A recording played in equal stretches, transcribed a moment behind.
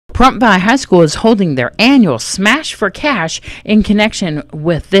Pahrump Valley High School is holding their annual Smash for Cash in connection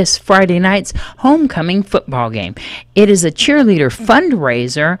with this Friday night's homecoming football game. It is a cheerleader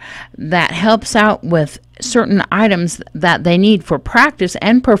fundraiser that helps out with certain items that they need for practice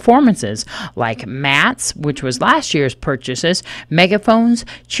and performances, like mats, which was last year's purchases, megaphones,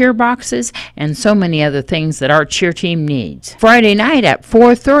 cheer boxes, and so many other things that our cheer team needs. Friday night at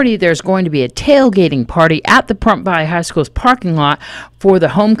 4:30, there's going to be a tailgating party at the Pahrump Valley High School's parking lot for the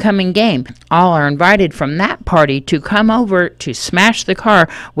homecoming game. All are invited from that party to come over to Smash the Car,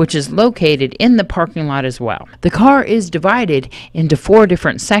 which is located in the parking lot as well. The car is divided into 4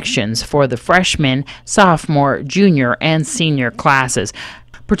 different sections for the freshman, sophomore, junior, and senior classes.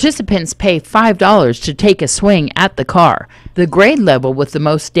 Participants pay $5 to take a swing at the car. The grade level with the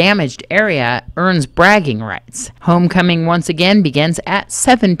most damaged area earns bragging rights. Homecoming once again begins at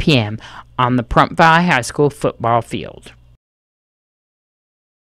 7 p.m. on the Pahrump Valley High School football field.